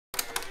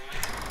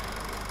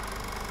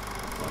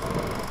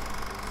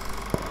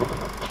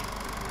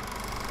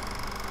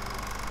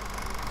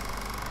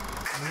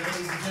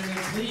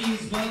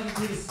Please welcome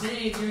to the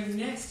stage your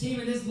next team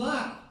in this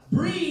block,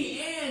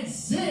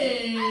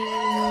 Bree&Cyd.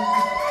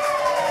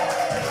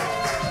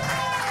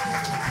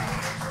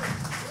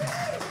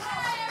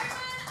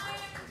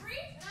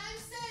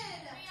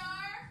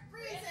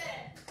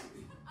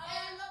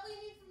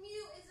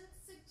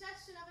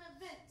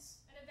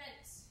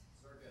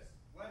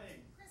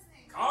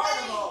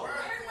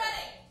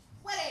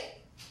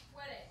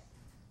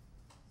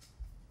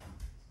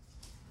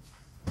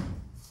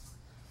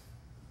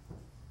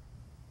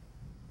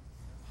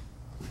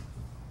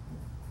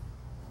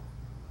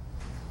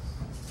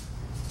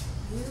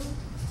 You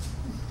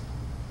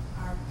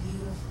are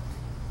beautiful.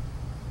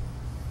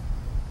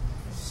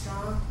 You're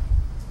strong.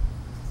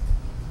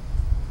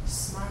 You're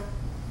smart.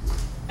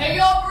 Hey,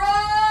 yo, bro!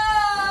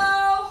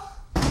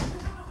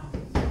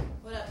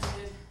 What up,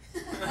 dude?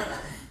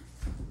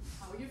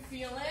 How are you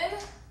feeling?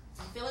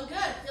 I'm feeling good.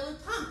 I'm feeling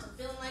pumped. I'm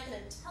feeling like an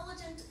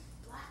intelligent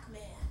black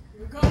man.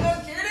 You're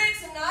gonna get it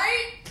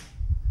tonight?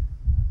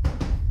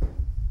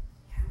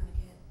 Yeah,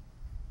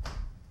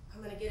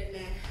 I'm gonna get it,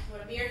 man. You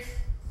want a beer?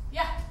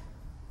 Yeah.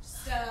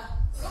 Just,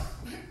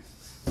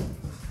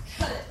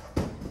 cut it.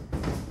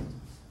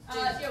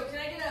 Yo, can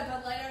I get a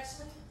Bud Light,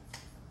 actually?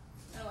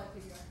 I don't like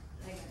PBR.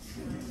 I got you.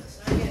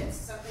 I get it. It's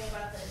something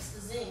about it's the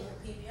zing,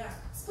 the PBR.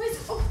 Please.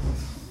 Oh.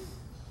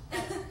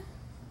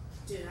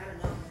 Dude, I don't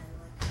know, man.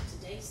 Like,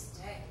 today's the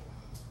day.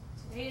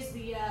 Today is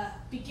the,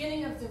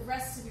 beginning of the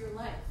rest of your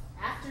life.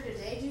 After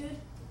today, dude,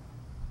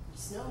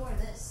 it's no more of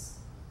this.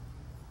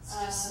 It's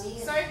just me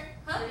and sorry? a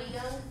Huh? pretty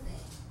young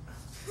thing.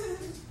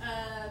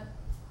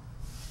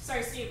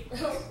 Sorry, Steve.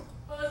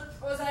 what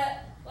was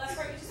that last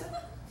part you just said?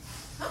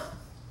 Huh?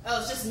 Oh,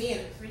 it's just me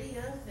and a pretty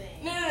young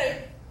thing. No.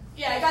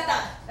 Yeah, I got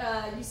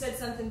that. You said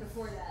something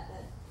before that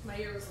my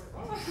ear was like,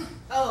 oh.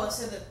 Oh,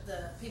 so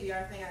the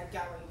PBR thing, I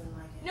got what you didn't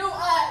like it. No,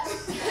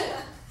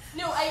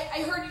 no,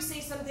 I heard you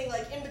say something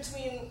like in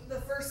between the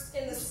first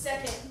and the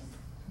second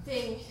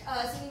thing.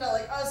 Something about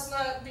like us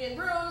not being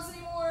bros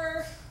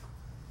anymore.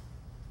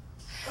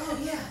 Oh,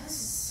 yeah, this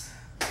is...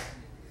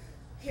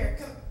 Here,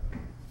 come.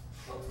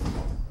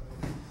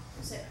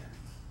 Sit.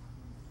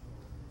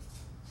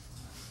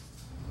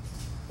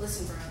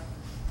 Listen, bro.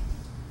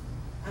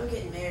 I'm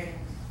getting married.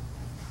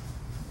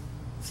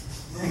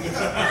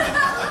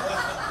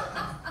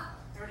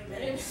 30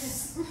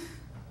 minutes.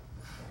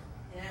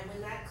 And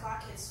when that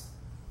clock hits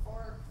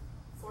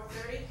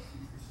 4:30,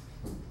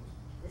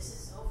 this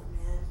is over,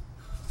 man.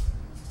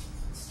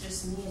 It's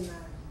just me and my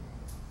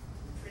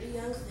pretty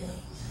young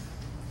thing.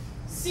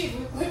 Steve,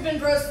 we've been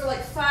bros for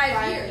like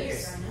 5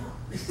 years. I know.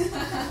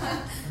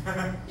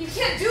 You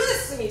can't do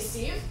this to me,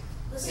 Steve.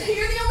 Listen.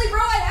 You're the only bro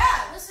I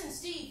have. Listen,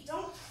 Steve,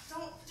 don't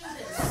do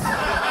this.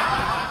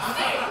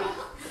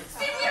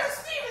 Steve, you're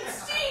Steve and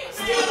Steve.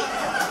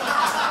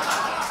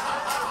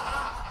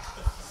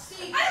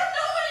 Steve! I don't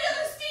know any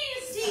other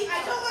Steves. Steve,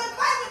 I don't want to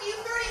fight with you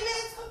 30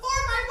 minutes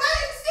before my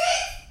wedding,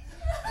 Steve!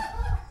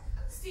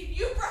 Steve,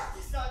 you brought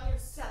this on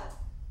yourself.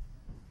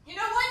 You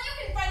know what? You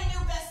can find a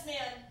new best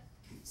man.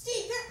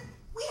 Steve,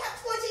 we have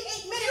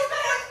 28 minutes. You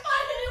better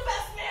find a new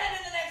best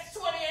man in the next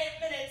 28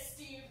 minutes,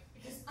 Steve,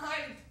 because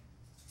I'm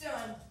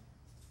done.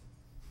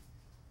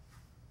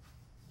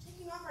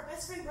 Taking off our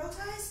best friend bro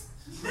ties?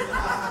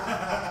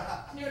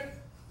 Can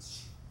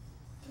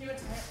you attire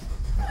it?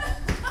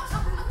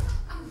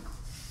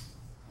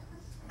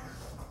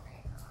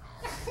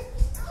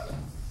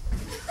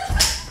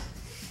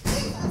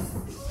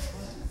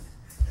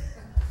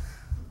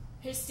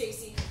 Hey,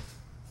 Stacy.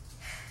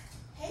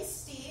 Hey,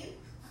 Steve.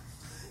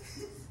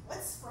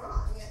 What's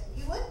wrong?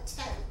 You look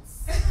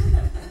tense.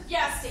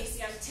 Yeah,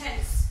 Stacy, I'm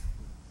tense.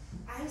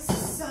 I'm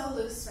so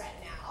loose right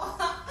now.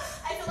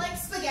 I feel like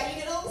spaghetti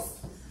noodles,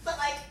 but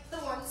like the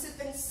ones who've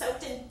been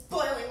soaked in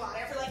boiling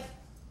water for like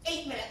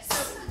 8 minutes.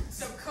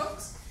 So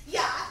cooked?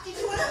 Yeah, did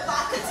you want a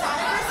vodka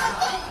tonic or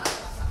something?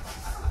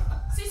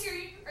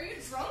 Stacy, are you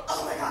drunk?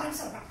 Oh my god, I'm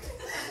so drunk.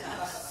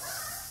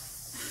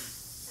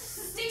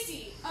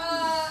 Stacy,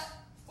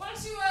 why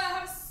don't you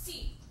have a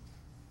seat?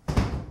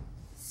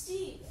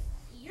 Steve,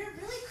 you're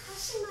really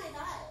crushing my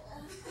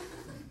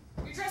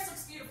vibe. Your dress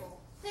looks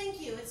beautiful. Thank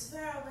you, it's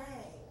Vera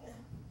Wang.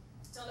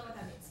 Don't know what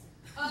that means.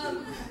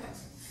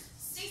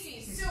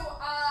 Stacy, so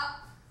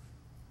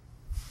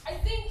I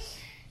think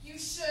you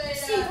should.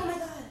 Steve, oh my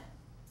god.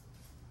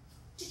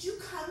 Did you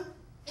come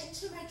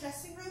into my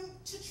dressing room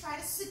to try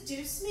to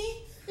seduce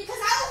me? Because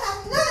I will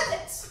have none of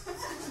it!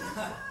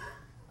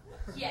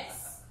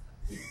 Yes.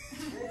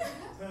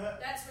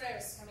 That's what I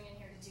was coming in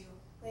here to do.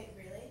 Wait,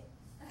 really?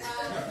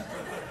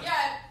 Yeah,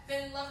 I've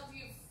been in love with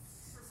you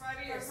for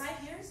 5 years. For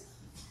 5 years?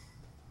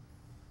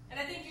 And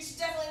I think you should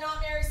definitely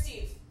not marry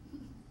Steve.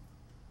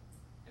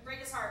 And break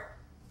his heart.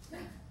 Are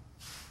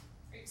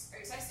you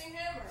texting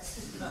him, or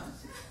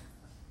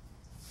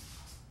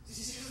did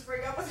you just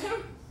break up with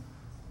him?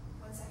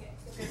 1 second.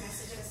 You'll get a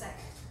message in a sec.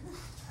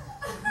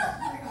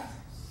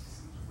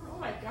 Oh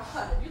my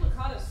god, you look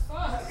hot as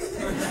fuck.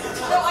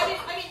 No,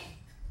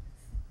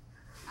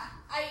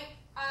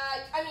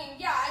 I mean,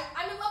 yeah,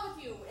 I'm in love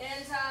with you,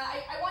 and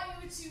I want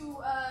you to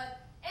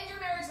end your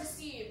marriage with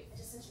Steve. I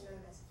just sent you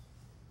another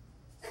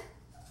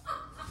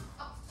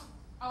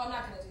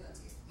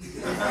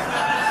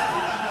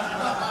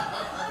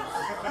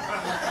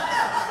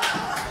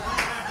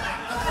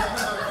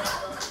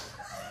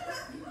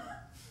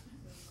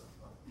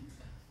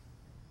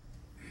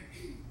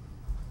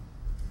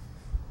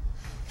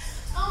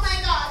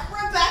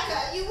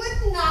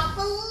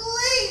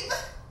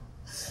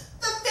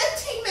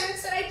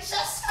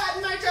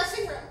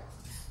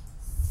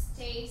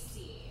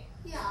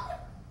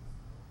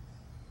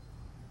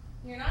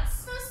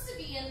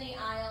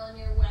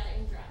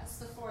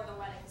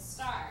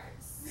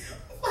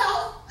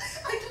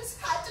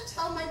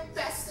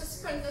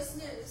from this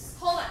news.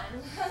 Hold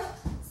on.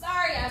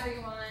 Sorry,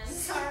 everyone.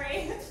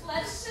 Sorry.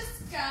 Let's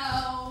just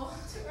go.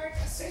 To our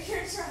your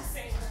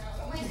dressing room.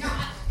 Oh my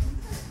god.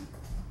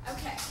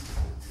 Okay.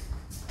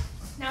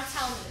 Now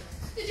tell me.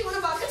 Did you want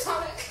a vodka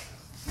tonic?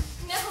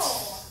 No.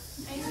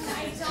 I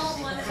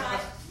don't want to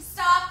have.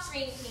 Stop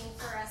drinking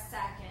for a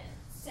second.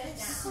 Sit down.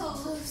 It's so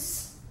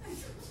loose.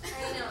 I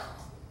know.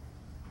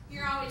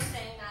 You're always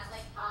saying that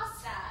like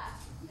pasta.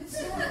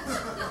 It's not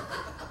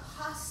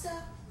pasta.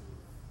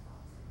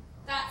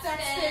 That's been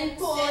been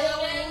boiling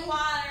sitting in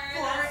water.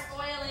 for- That's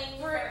boiling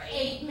for for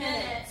 8 8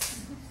 minutes.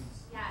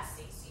 Yeah,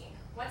 Stacey.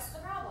 What's the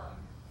problem?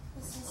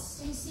 Listen,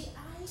 Stacy,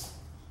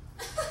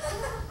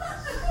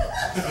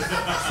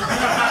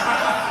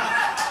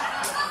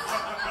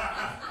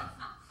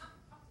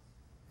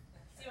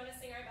 Do you want to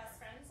sing our best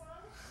friend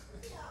song?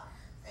 Yeah,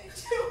 I do.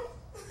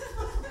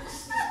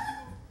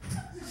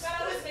 That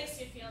always makes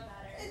you feel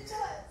better. It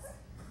does.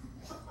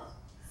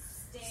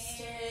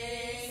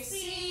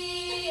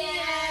 Stacey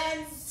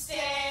and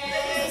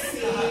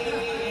Stacey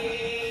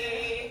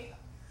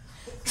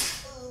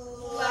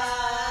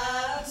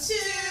Love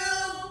to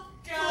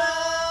go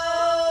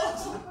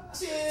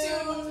to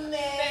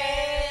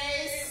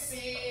Macy's.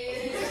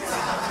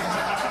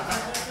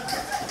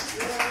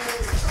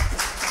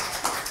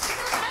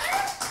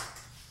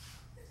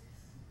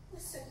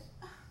 Listen,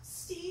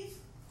 Steve,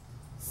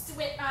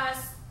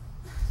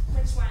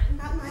 Which one?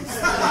 not my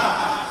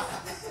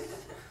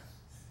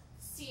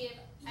Steve.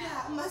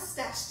 Yeah,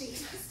 mustache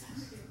Steve.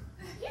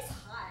 He's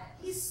hot.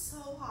 He's so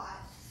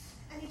hot.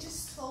 And he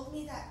just told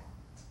me that.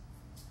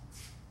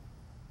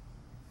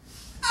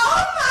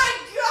 Oh my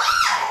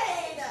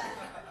god! Yeah.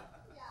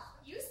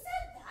 You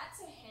said that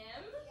to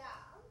him? Yeah.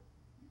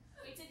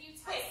 Wait, did you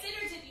text it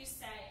or did you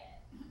say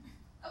it?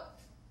 Oh,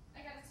 I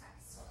got a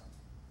text. Hold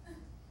on.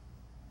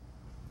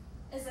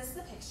 Is this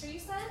the picture you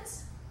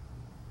sent?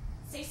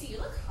 Stacey, you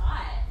look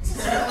hot.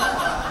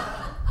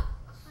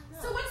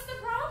 So what's the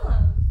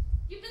problem?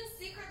 You've been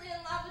secretly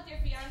in love with your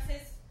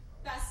fiance's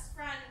best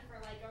friend for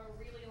like a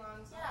really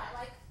long time. Yeah,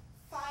 like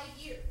 5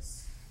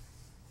 years.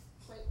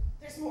 Wait,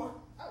 there's more.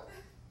 Oh.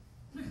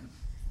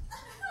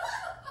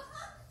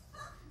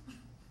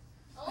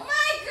 Oh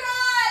my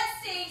god,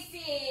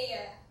 Stacey!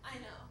 I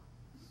know.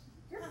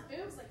 Your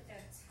boobs look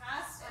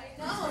fantastic. I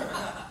know.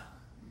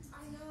 I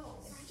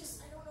know. I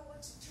don't know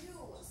what to do.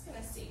 I'm just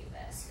gonna see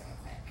this real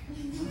quick.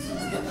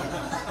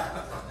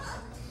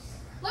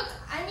 Look,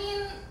 I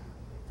mean,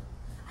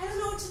 I don't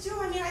know what to do.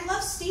 I mean, I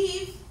love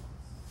Steve.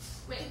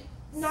 wait,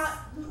 No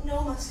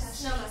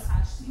mustache. no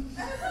mustache.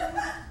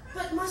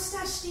 But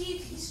mustache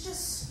Steve, he's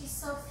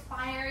So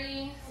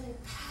fiery.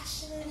 and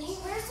passionate. And he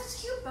wears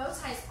such cute bow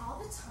ties all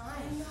the I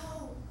time.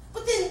 know.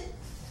 But then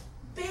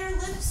bare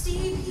lip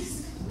Steve,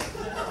 he's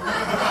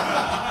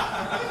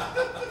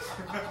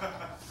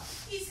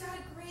got a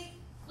great.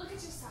 Look at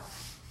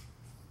yourself.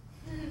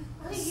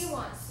 What do you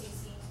want,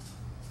 Stacey?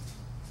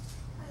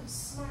 I'm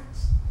smart,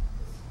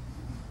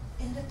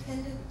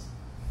 independent,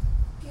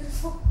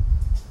 beautiful,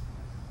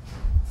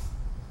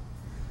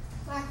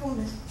 black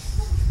woman.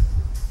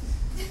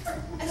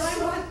 And I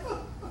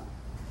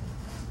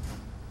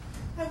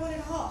want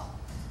it all.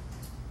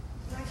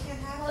 And I can't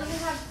have Well, it. you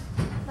have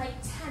like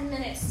 10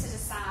 minutes to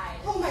decide.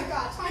 Oh my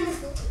god, time is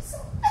going so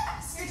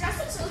fast. You're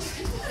dressed as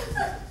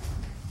children.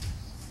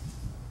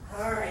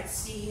 All right,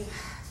 Steve.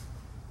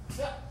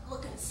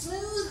 Looking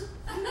smooth.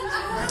 You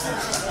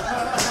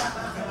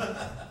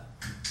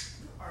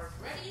are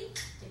ready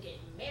to get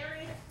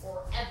married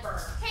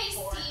forever. Hey,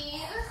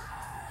 Steve.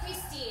 Hey,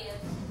 Steve.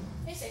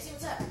 Hey, Stacey,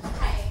 what's up?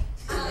 Hi.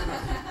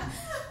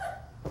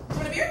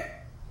 Want a beer?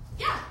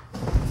 Yeah.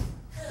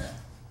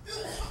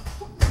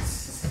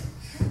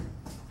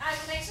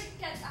 Can I actually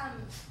get,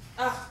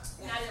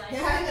 Natty Light?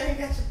 Yeah, I know, you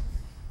gotcha.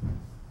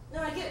 No,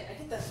 I get it. I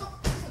get the.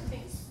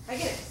 Thanks. I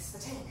get it. It's the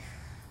tank.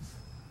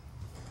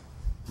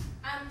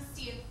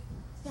 Steve.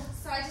 Yeah.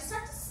 So I just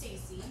talked to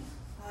Stacey.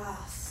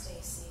 Ah,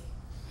 Stacy.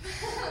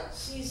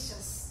 She's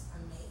just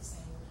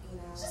amazing, you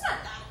know. She's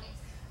not that amazing.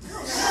 No,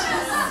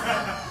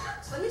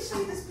 let me show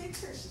you this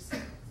picture. She's.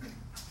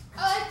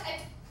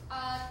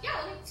 Yeah,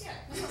 let me see it.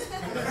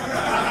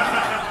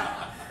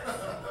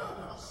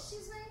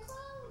 She's wearing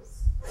clothes.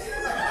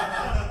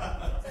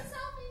 It's a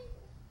selfie.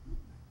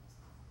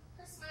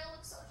 Her smile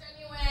looks so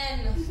genuine.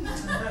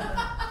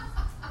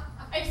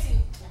 I've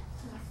seen.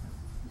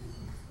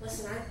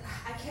 Listen,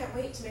 I can't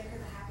wait to make her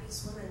the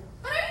happiest woman.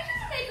 But are you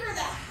gonna make her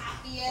the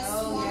happiest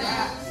Oh, woman?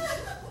 yeah.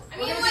 I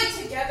We're mean, gonna like,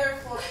 be together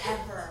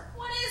forever.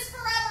 what is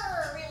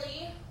forever,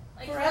 really?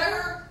 Like,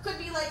 Forever? could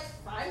be like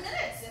 5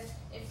 minutes.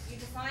 If you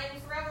define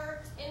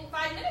forever in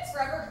 5 minutes,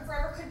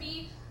 forever could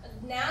be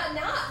now,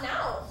 never.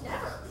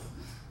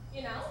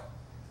 You know?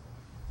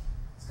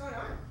 What's going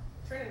on?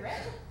 Turning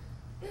red.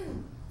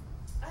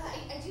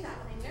 I do that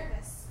when I'm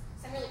nervous.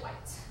 'Cause I'm really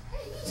white.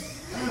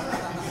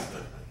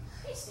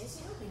 Hey,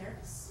 Stacy, don't be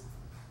nervous.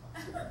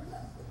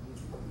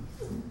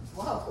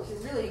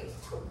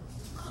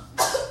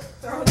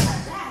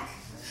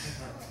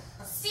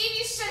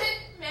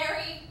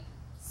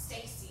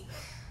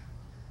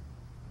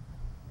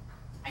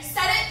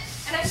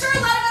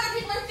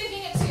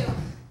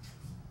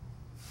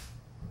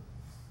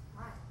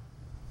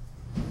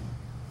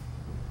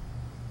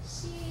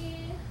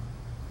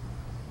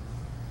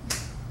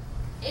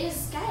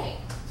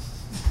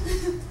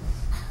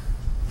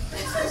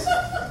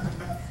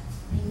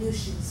 knew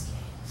she was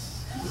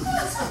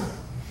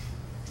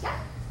gay.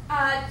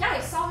 Yeah, I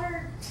saw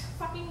her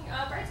fucking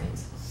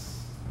bridesmaids.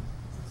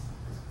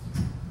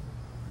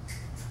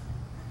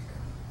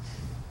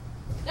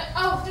 No,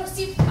 oh, no,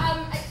 Steve,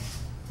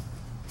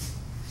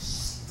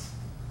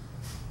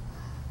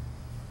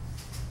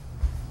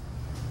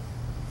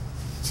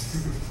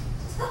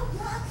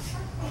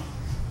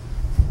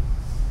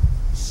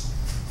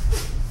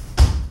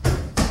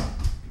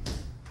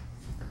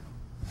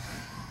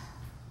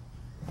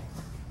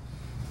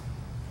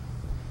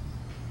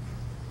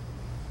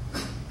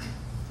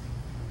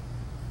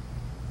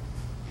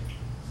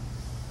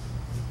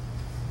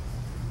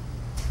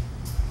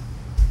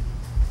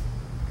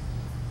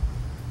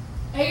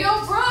 Hey,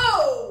 yo,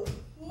 bro!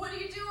 What are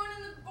you doing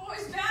in the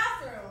boys'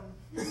 bathroom?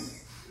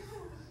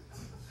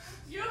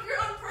 You have your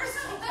own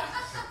personal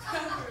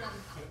bathroom.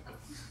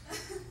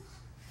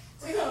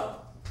 Yo.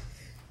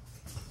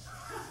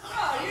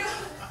 Oh, you...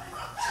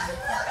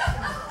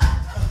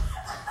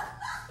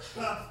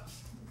 Bro.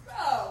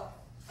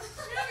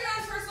 You have your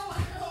own personal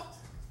bathroom.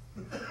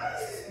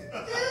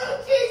 Dude,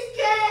 he's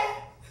gay!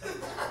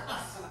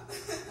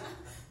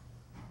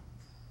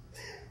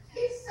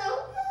 He's so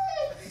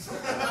gay!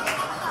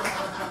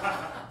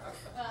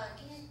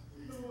 Can you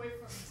move away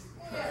from...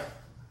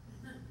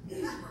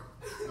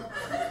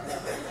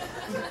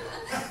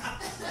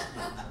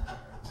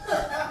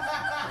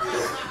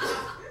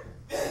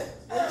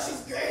 Oh,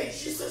 she's gay.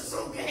 She's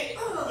so gay.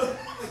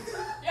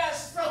 Yeah,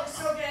 she's probably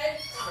so gay.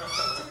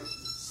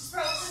 She's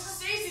probably...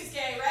 Stacy's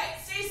gay, right?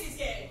 Stacy's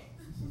gay.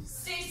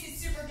 Stacy's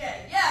super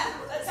gay. Yeah,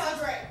 that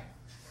sounds right.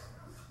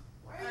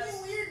 Why are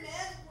you weird,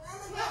 man? Why am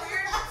I Not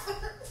weird.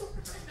 weird?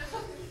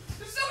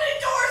 There's so many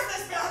doors in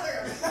this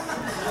bathroom!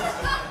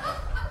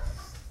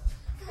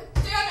 God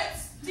damn it,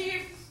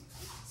 Steve!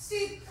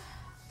 Steve!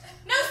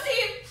 No,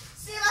 Steve!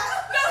 Steve,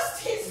 No,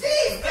 Steve!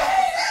 Steve!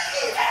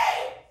 Hey!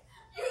 Hey!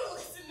 You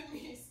listen to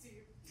me,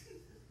 Steve.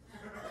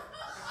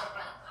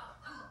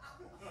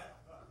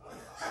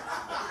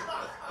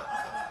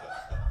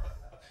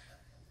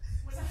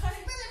 Was I'm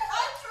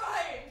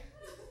trying!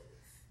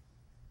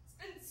 It's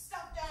been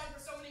stuffed down for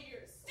so many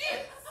years. Steve!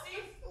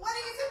 Steve! What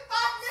are you doing,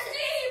 partner?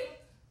 Steve!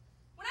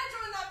 When I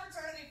joined that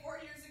fraternity 4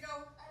 years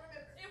ago, I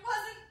remember, it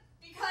wasn't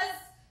because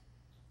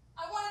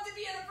I wanted to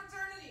be in a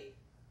fraternity.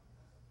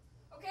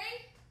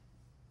 Okay?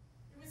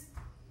 It's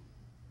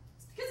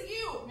because of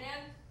you,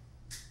 man.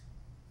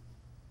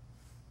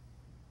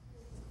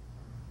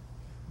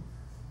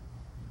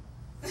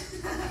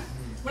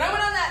 When I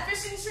went on that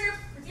fishing trip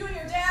with you and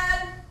your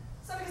dad,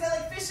 it's not because I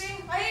like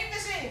fishing. I hate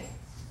fishing.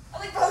 I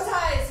like bow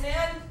ties,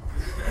 man.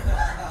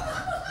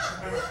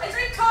 I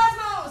drink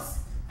Cosmos.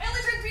 I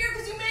only drink beer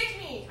because you make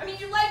me. I mean,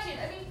 you like it.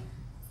 I mean,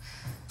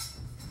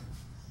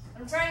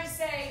 what I'm trying to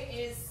say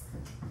is,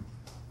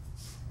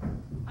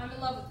 I'm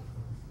in love with you.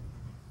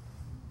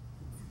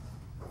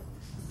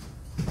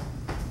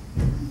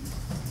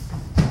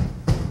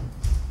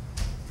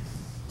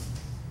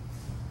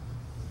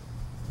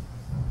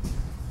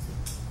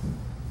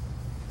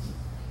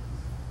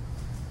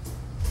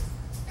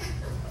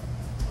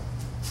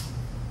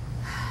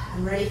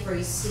 I'm ready for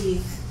you,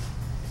 Steve.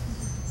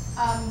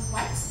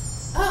 What?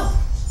 Oh,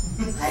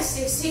 hi,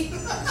 Stacy.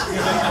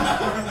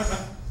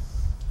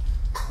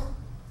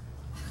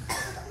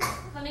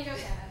 Let me go get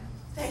him.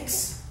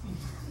 Thanks.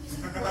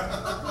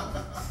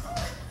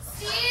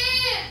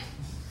 Steve!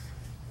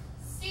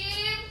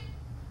 Steve!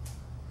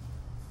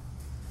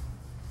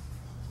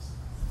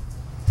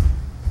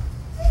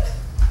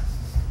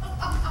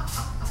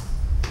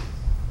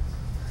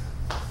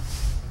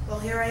 Well,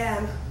 here I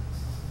am,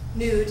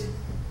 nude.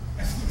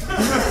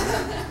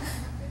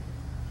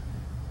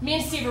 Me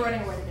and Steve are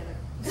running away together.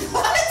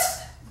 What?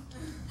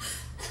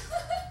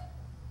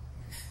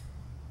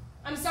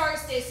 I'm sorry,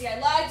 Stacy. I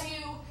lied to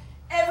you.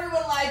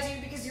 Everyone lied to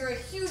you because you're a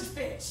huge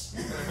bitch.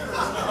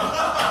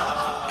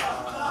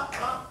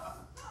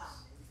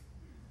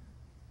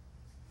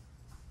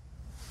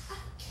 I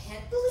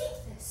can't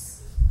believe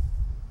this.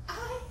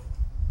 I'm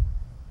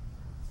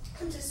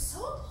just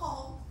so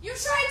appalled. You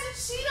tried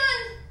to cheat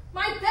on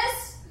my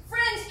best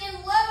friend in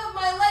love of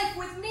my life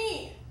with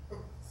me.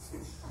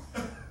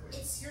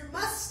 It's your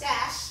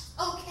mustache,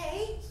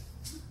 okay?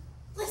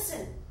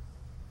 Listen.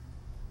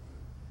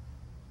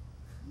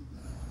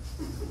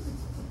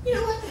 You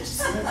know what?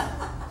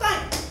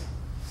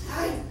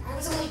 Fine. I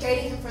was only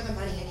dating him for the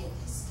money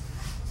anyways.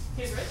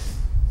 He's rich.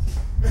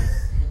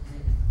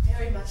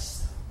 Very much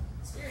so.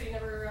 It's weird you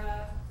never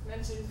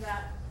mentioned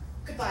that.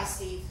 Goodbye,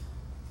 Steve.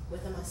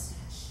 With a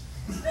mustache.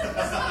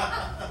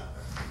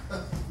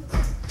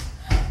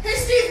 Hey,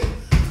 Steve!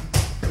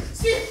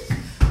 Steve!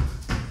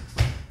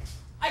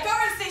 I got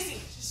rid of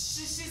Stacy.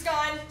 She's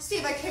gone.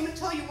 Steve, I came to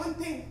tell you one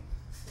thing.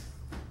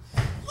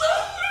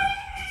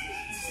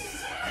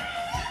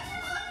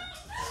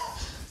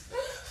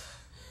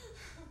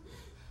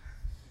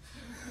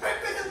 I've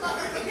been in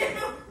love with you.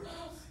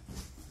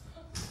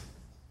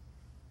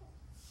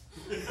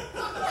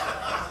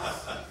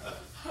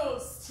 Oh,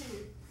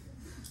 Steve.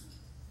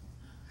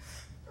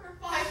 For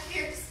 5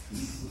 years.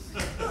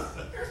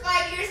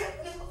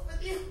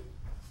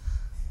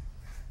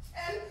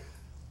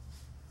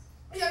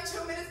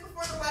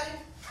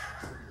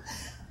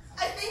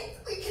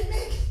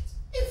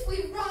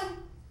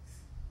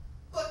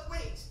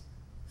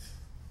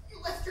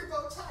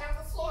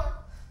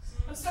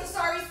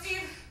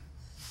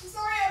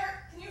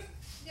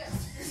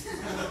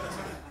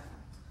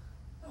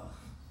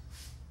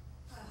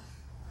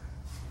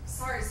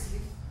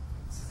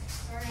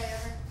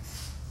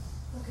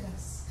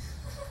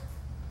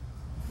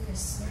 You're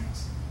smart.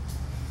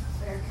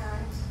 Very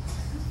kind.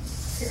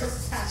 You're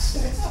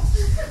passionate.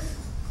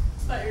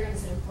 Thought you were going to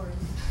say important.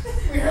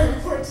 We are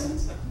important.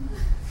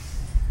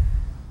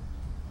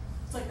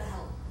 It's like the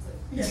hell. It's like,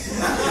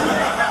 yes.